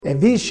A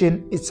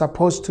vision is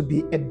supposed to be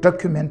a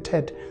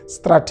documented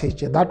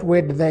strategy. That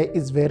word there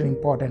is very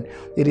important.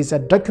 It is a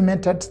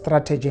documented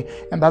strategy,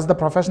 and that's the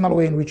professional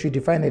way in which we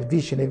define a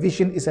vision. A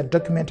vision is a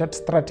documented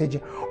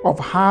strategy of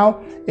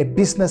how a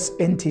business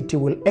entity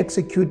will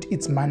execute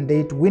its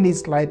mandate, win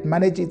its light,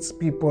 manage its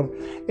people,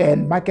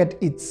 and market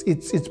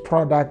its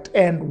product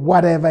and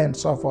whatever and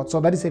so forth.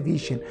 So that is a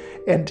vision.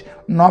 And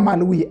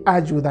normally we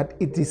argue that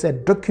it is a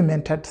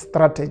documented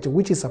strategy,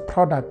 which is a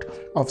product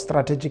of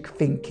strategic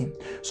thinking.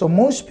 So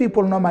most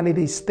people normally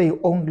they stay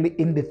only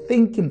in the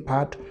thinking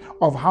part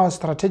of how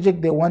strategic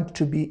they want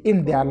to be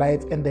in their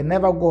life, and they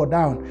never go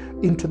down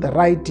into the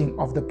writing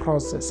of the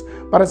process.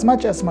 But as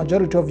much as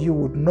majority of you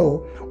would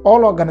know,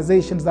 all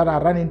organizations that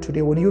are running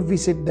today, when you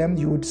visit them,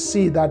 you would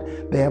see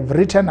that they have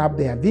written up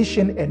their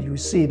vision and you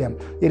see them.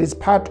 It is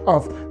part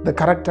of the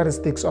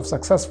characteristics of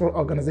successful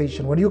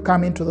organization. When you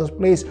come into those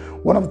places,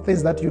 one of the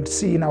things that you'd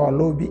see in our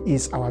lobby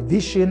is our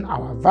vision,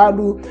 our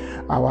value,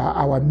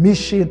 our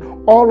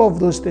mission, all of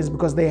those things,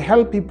 because they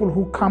help people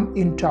who come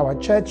into our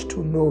church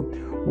to know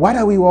what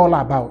are we all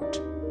about.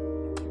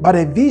 But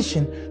a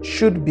vision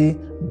should be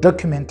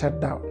documented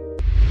down.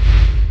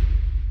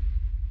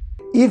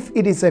 If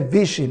it is a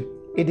vision,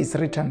 it is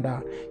written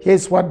down.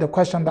 Here's what the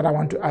question that I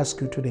want to ask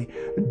you today.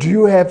 Do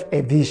you have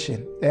a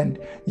vision? And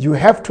you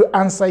have to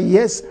answer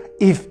yes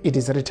if it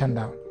is written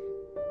down.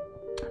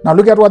 Now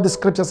look at what the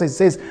scripture says. It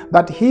says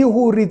that he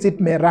who reads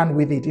it may run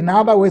with it. In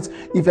other words,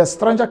 if a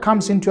stranger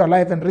comes into your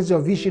life and reads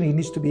your vision, he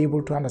needs to be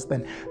able to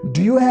understand.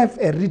 Do you have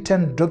a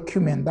written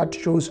document that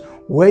shows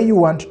where you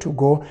want to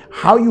go,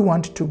 how you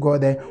want to go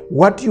there,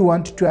 what you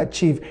want to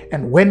achieve,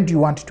 and when do you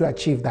want to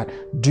achieve that?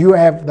 Do you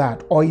have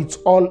that, or it's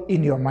all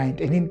in your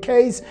mind? And in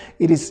case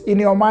it is in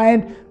your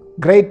mind,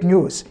 great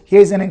news.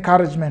 Here's an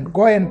encouragement.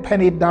 Go and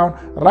pen it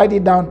down, write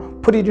it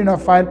down, put it in your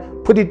file,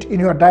 put it in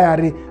your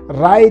diary,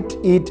 write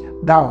it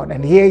down.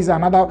 And here is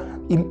another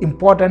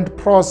important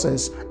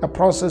process, a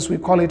process we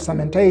call it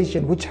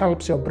cementation, which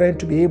helps your brain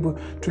to be able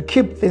to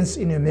keep things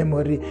in your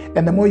memory.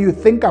 And the more you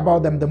think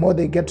about them, the more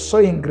they get so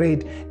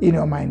ingrained in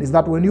your mind. Is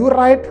that when you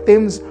write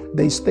things,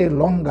 they stay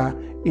longer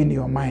in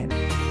your mind.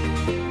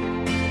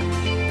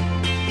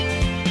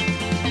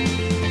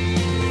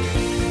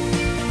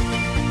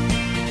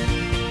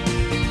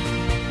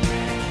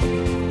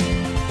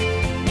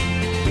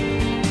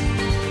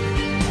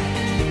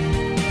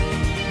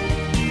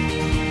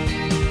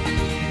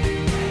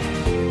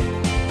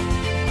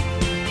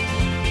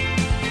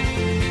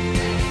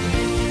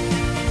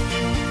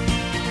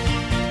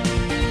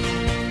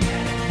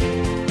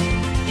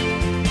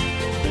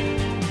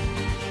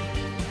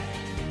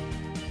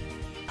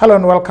 Hello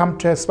and welcome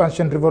to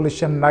Expansion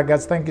Revolution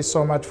Nuggets. Thank you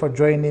so much for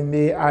joining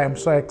me. I am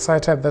so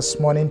excited this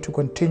morning to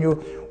continue.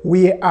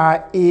 We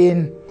are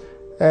in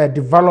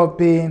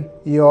developing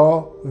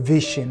your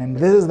vision, and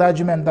this is the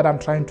argument that I'm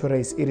trying to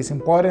raise. It is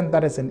important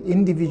that as an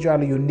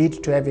individual you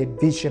need to have a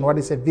vision. What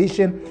is a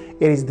vision?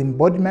 It is the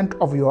embodiment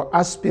of your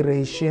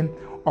aspiration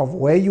of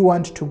where you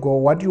want to go,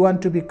 what you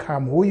want to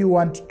become, who you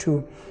want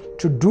to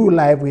do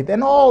life with,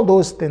 and all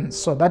those things.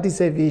 So that is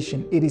a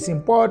vision. It is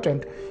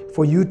important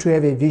for you to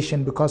have a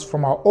vision, because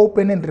from our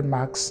opening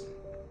remarks,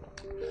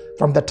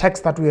 from the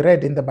text that we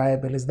read in the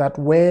Bible, is that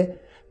where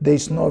there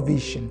is no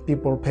vision,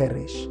 people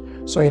perish.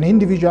 So an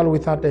individual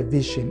without a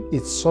vision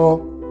is so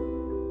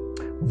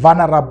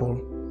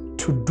vulnerable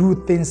to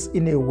do things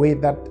in a way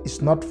that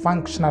is not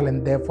functional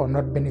and therefore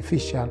not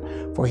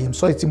beneficial for him.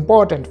 So it's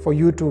important for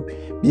you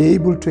to be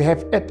able to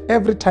have at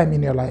every time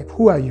in your life,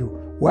 who are you?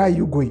 Where are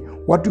you going?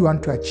 What do you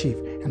want to achieve?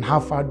 And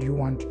how far do you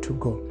want to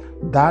go?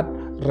 That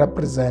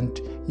represent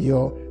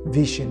your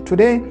vision.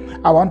 Today,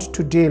 I want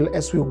to deal,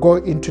 as we go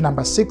into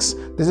number 6,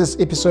 this is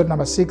episode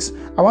number 6,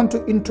 I want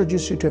to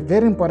introduce you to a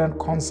very important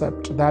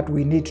concept that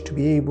we need to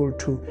be able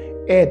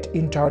to add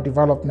into our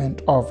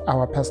development of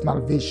our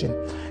personal vision.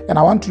 And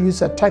I want to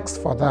use a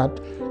text for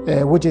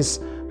that, which is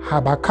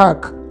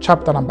Habakkuk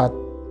chapter number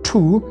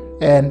 2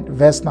 and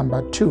verse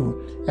number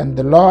 2. And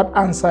the Lord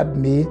answered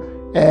me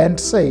and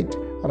said,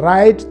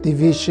 write the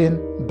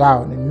vision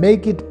down and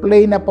make it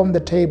plain upon the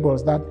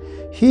tables, that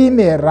he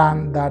may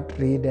run that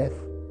readeth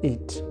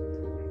it.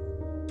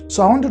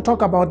 So I want to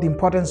talk about the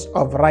importance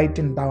of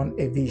writing down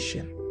a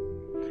vision.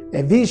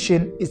 A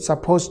vision is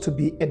supposed to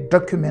be a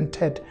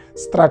documented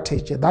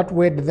strategy. That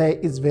word there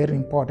is very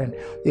important.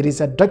 It is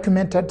a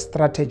documented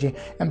strategy,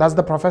 and that's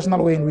the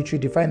professional way in which we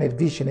define a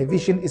vision. A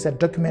vision is a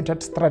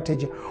documented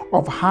strategy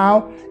of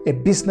how a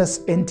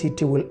business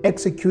entity will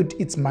execute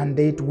its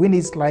mandate, win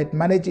its light,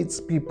 manage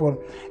its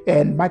people,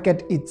 and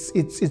market its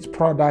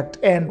product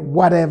and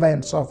whatever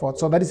and so forth.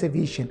 So that is a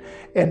vision.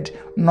 And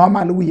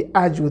normally we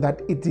argue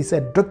that it is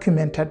a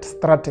documented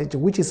strategy,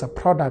 which is a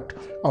product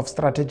of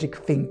strategic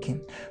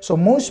thinking. So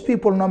most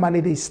people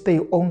normally they stay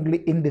only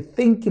in the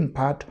thinking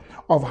part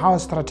of how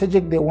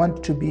strategic they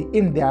want to be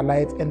in their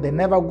life, and they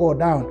never go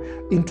down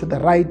into the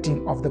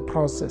writing of the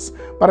process.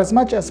 But as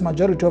much as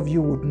majority of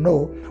you would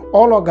know,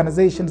 all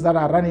organizations that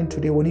are running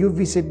today, when you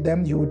visit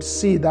them, you would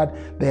see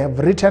that they have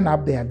written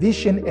up their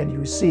vision and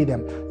you see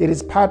them. It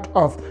is part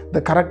of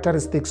the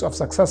characteristics of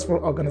successful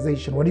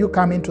organization. When you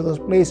come into those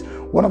places,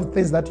 one of the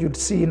things that you'd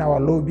see in our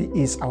lobby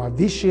is our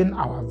vision,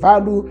 our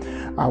value,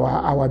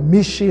 our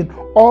mission,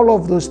 all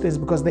of those things,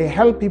 because they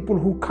help people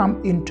who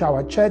come into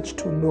our church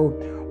to know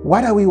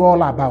what are we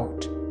all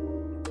about.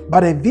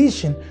 But a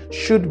vision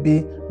should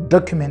be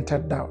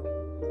documented down.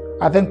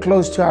 I think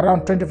close to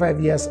around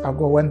 25 years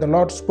ago, when the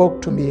Lord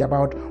spoke to me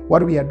about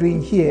what we are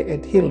doing here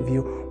at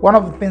Hillview, one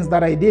of the things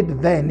that I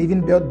did then,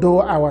 even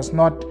though I was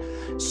not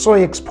so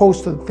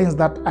exposed to the things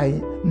that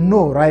I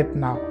know right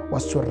now,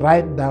 was to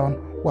write down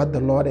what the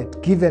Lord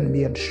had given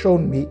me and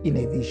shown me in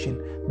a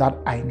vision that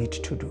I need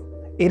to do.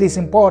 It is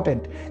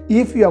important,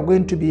 if you are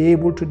going to be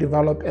able to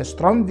develop a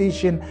strong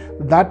vision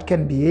that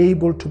can be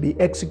able to be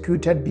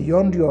executed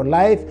beyond your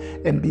life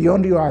and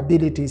beyond your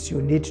abilities,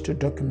 you need to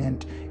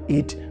document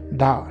it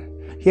down.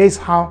 Here's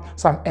how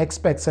some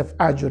experts have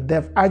argued.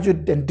 They've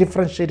argued and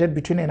differentiated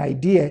between an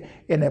idea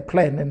and a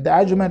plan. And the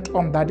argument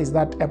on that is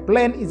that a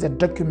plan is a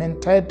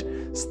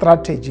documented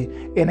strategy,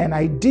 and an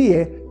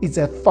idea is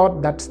a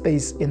thought that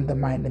stays in the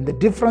mind. And the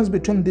difference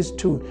between these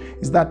two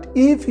is that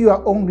if you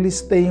are only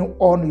staying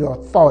on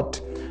your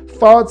thoughts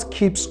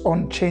keeps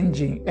on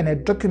changing, and a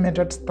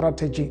documented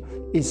strategy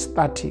is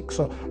static.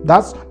 So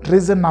that's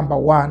reason number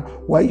one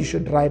why you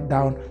should write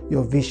down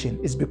your vision,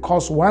 is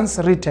because once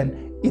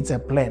written, it's a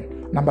plan.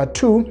 Number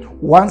two,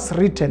 once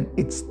written,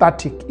 it's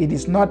static. It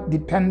is not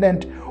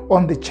dependent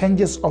on the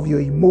changes of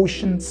your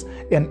emotions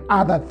and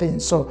other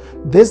things. So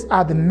these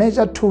are the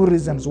major two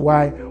reasons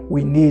why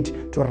we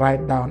need to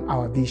write down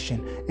our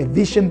vision. A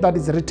vision that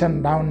is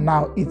written down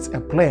now, it's a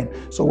plan.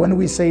 So when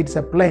we say it's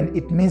a plan,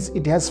 it means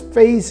it has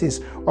phases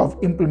of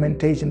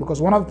implementation,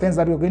 because one of the things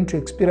that we're going to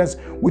experience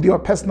with your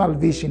personal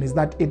vision is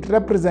that it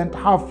represents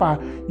how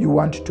far you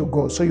want to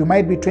go. So you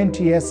might be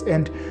 20 years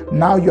and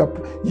now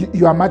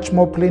you are much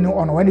more planning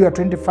on when you are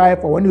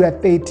 25 or when you are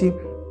 30,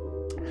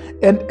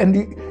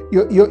 and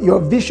your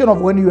vision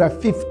of when you are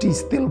 50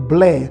 still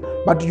blur,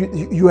 but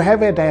you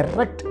have a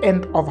direct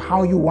end of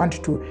how you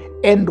want to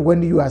end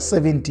when you are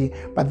 70,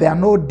 but there are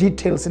no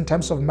details in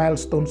terms of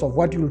milestones of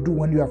what you'll do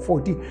when you are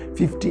 40,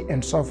 50,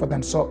 and so forth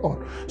and so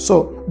on.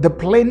 So the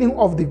planning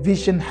of the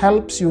vision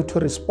helps you to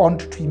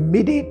respond to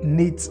immediate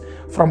needs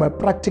from a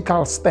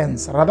practical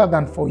stance, rather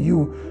than for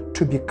you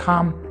to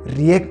become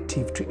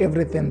reactive to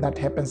everything that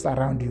happens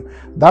around you.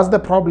 That's the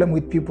problem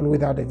with people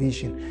without a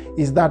vision,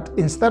 is that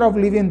instead of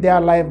living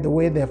their life the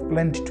way they've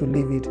planned to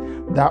live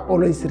it, they're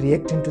always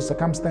reacting to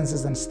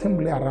circumstances and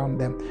stimuli around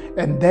them,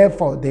 and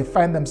therefore they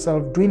find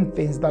themselves doing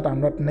things that are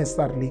not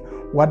necessarily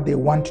what they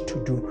want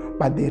to do,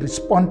 but they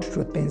respond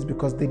to things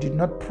because they did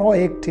not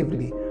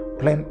proactively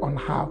plan on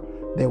how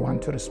they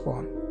want to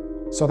respond.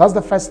 So that's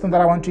the first thing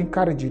that I want to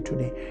encourage you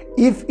today.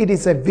 If it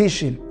is a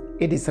vision,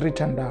 it is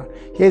written down.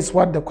 Here's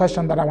what the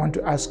question that I want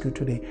to ask you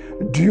today.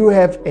 Do you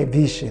have a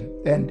vision?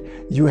 And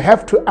you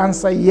have to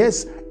answer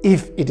yes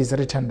if it is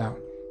written down.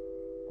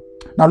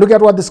 Now look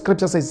at what the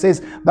scripture says. It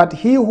says that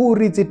he who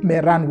reads it may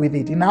run with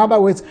it. In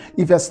other words,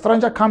 if a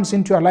stranger comes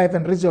into your life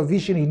and reads your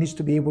vision, he needs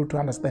to be able to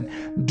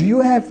understand. Do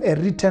you have a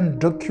written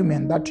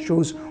document that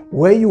shows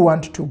where you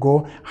want to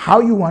go, how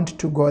you want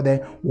to go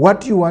there,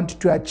 what you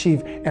want to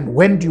achieve, and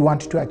when do you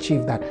want to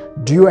achieve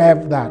that? Do you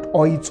have that,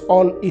 or it's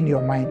all in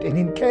your mind? And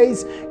in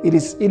case it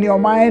is in your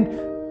mind,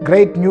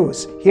 great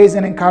news. Here's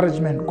an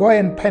encouragement. Go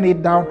and pen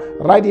it down,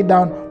 write it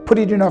down, put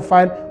it in your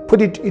file,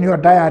 put it in your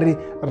diary,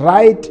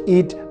 write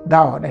it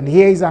down. And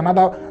here is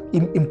another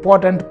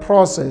important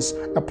process,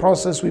 a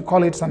process we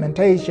call it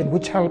cementation,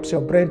 which helps your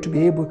brain to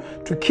be able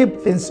to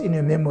keep things in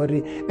your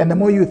memory. And the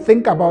more you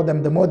think about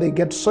them, the more they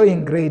get so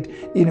ingrained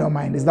in your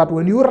mind. Is that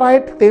when you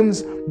write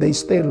things, they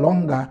stay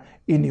longer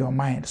in your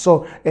mind.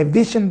 So a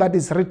vision that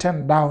is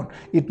written down,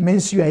 it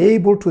means you are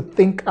able to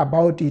think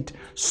about it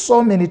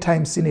so many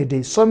times in a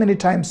day, so many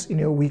times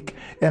in a week,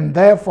 and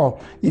therefore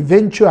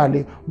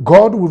eventually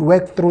God will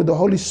work through the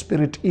Holy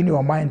Spirit in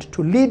your mind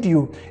to lead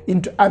you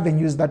into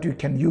avenues that you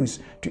can use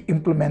to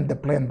implement the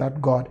plan that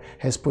God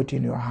has put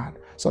in your heart.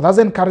 So that's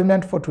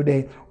encouragement for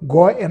today.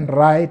 Go and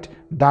write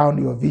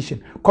down your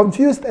vision.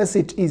 Confused as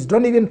it is,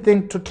 don't even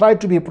think to try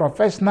to be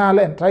professional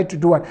and try to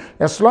do what.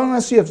 As long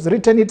as you have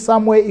written it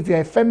somewhere, if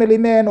you're a family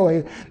man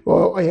or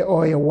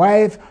a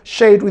wife,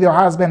 share it with your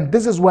husband.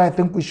 This is where I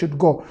think we should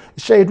go.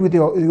 Share it with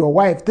your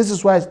wife. This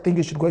is where I think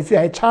you should go. If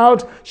you're a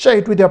child, share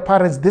it with your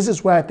parents. This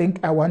is where I think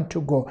I want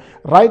to go.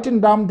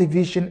 Writing down the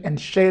vision and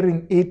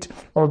sharing it,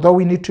 although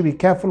we need to be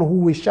careful who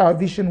we share our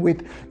vision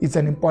with, it's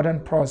an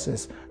important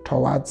process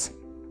towards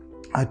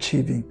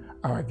achieving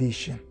our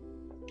vision.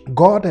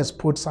 God has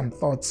put some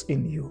thoughts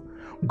in you.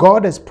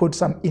 God has put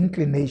some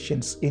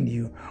inclinations in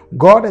you.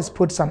 God has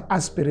put some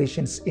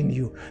aspirations in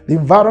you. The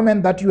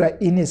environment that you are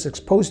in has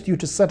exposed you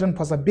to certain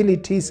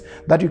possibilities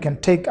that you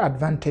can take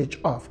advantage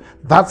of.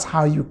 That's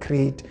how you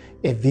create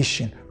a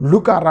vision.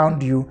 Look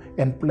around you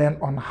and plan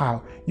on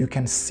how you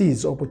can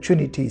seize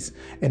opportunities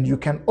and you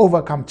can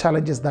overcome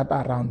challenges that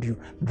are around you.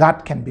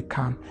 That can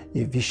become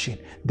a vision.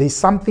 There's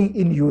something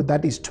in you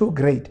that is too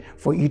great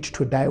for it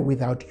to die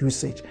without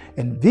usage.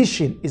 And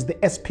vision is the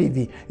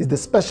SPV, is the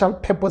special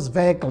purpose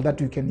vehicle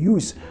that you can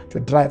use to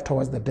drive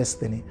towards the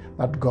destiny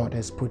that God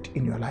has put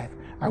in your life.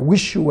 I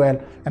wish you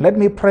well, and let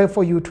me pray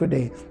for you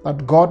today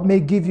that God may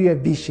give you a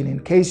vision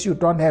in case you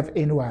don't have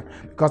anyone,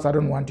 because I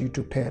don't want you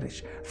to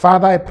perish.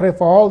 Father, I pray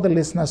for all the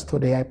listeners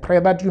today. I pray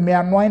that you may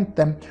anoint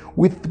them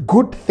with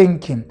good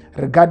thinking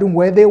regarding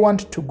where they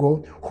want to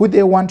go, who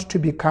they want to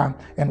become,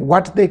 and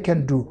what they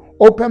can do.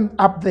 Open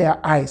up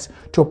their eyes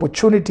to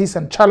opportunities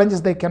and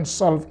challenges they can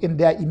solve in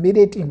their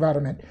immediate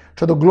environment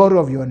to the glory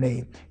of your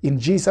name. In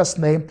Jesus'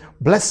 name,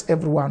 bless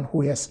everyone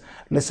who has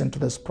listened to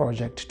this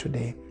project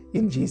today.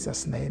 In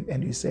Jesus' name.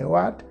 And you say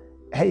what?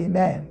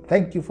 Amen.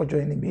 Thank you for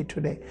joining me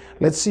today.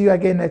 Let's see you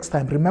again next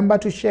time. Remember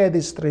to share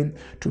this stream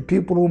to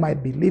people who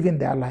might be living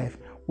their life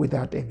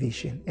without a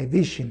vision. A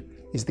vision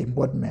is the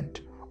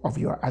embodiment of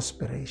your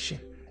aspiration.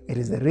 It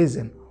is the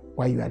reason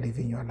why you are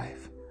living your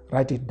life.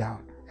 Write it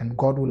down and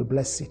God will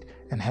bless it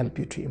and help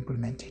you to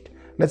implement it.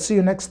 Let's see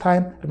you next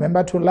time.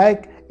 Remember to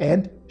like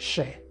and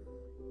share.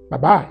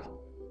 Bye-bye.